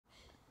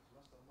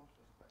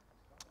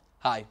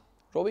Hi,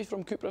 Robbie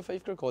from Cupra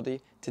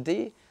Ateca.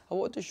 Today I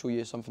wanted to show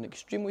you something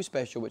extremely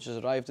special which has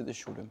arrived at the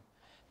showroom.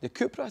 The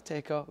Cupra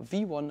Ateca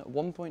V1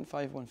 1.5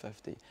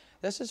 150.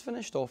 This is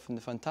finished off in the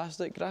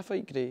fantastic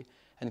graphite grey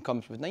and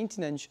comes with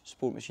 19-inch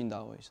sport machined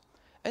alloys.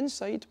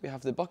 Inside we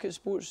have the bucket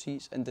sport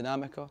seats and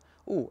Dynamica.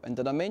 Oh, and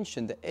did I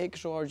mention the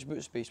extra large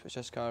boot space which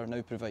this car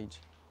now provides.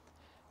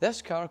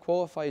 This car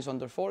qualifies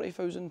under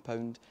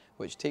 £40,000,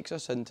 which takes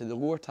us into the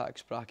lower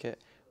tax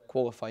bracket,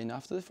 qualifying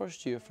after the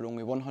first year for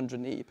only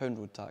 £180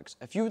 road tax.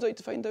 If you would like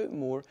to find out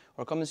more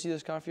or come and see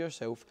this car for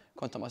yourself,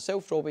 contact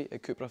myself, Robbie,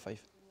 at Cupra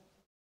 5.